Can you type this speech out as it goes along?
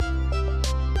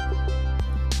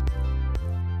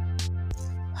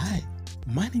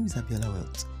My name is Abiola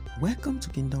Wealth. Welcome to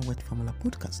Kingdom Wealth Formula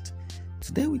Podcast.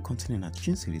 Today we continue our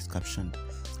teaching series captioned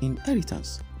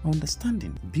Inheritance,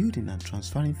 Understanding, Building and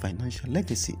Transferring Financial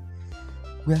Legacy.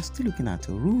 We are still looking at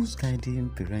rules guiding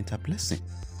parental blessing.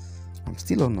 I'm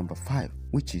still on number 5,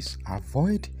 which is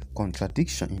avoid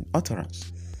contradiction in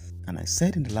utterance. And I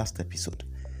said in the last episode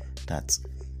that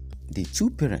the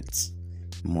two parents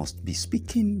must be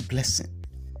speaking blessing.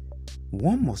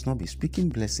 One must not be speaking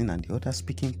blessing and the other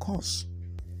speaking curse.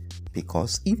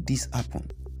 Because if this happen,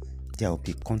 there will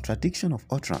be contradiction of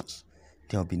utterance.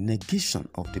 There will be negation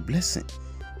of the blessing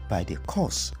by the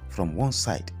curse from one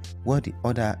side while the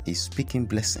other is speaking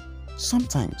blessing.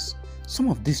 Sometimes, some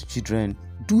of these children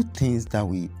do things that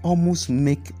will almost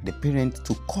make the parent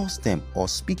to curse them or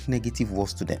speak negative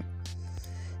words to them.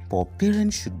 But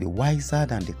parents should be wiser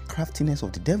than the craftiness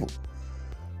of the devil.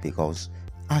 Because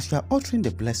as you are uttering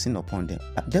the blessing upon them,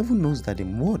 the devil knows that the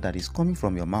word that is coming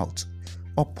from your mouth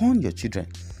upon your children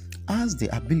has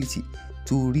the ability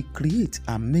to recreate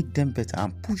and make them better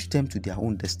and push them to their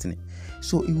own destiny.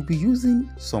 So it will be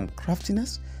using some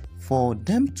craftiness for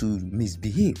them to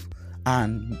misbehave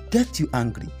and get you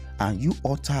angry, and you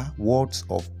utter words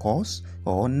of curse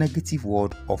or negative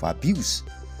word of abuse.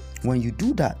 When you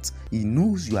do that, he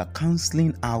knows you are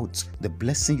cancelling out the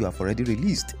blessing you have already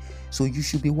released. So you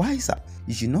should be wiser.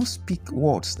 You should not speak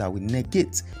words that will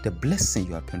negate the blessing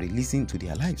you have been releasing to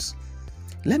their lives.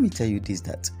 Let me tell you this,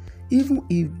 that even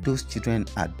if those children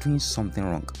are doing something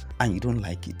wrong and you don't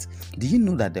like it, do you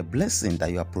know that the blessing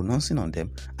that you are pronouncing on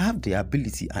them have the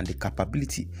ability and the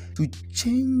capability to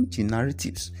change the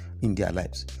narratives in their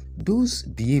lives? Those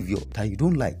behavior that you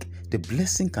don't like, the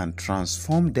blessing can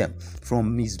transform them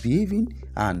from misbehaving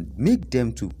and make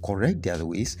them to correct their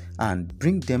ways and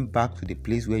bring them back to the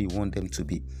place where you want them to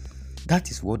be. That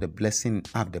is what the blessing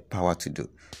have the power to do.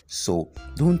 So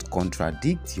don't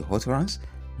contradict your utterance,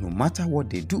 no matter what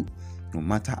they do, no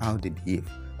matter how they behave.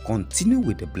 Continue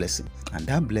with the blessing, and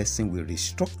that blessing will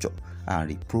restructure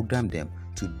and reprogram them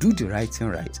to do the right thing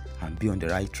right and be on the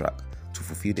right track to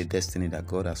fulfill the destiny that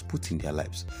God has put in their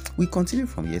lives. We continue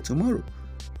from here tomorrow.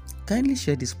 Kindly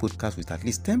share this podcast with at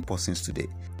least 10 persons today.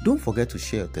 Don't forget to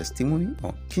share your testimony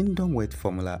on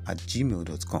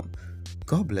kingdomwealthformula@gmail.com.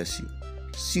 God bless you.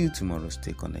 See you tomorrow.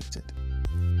 Stay connected.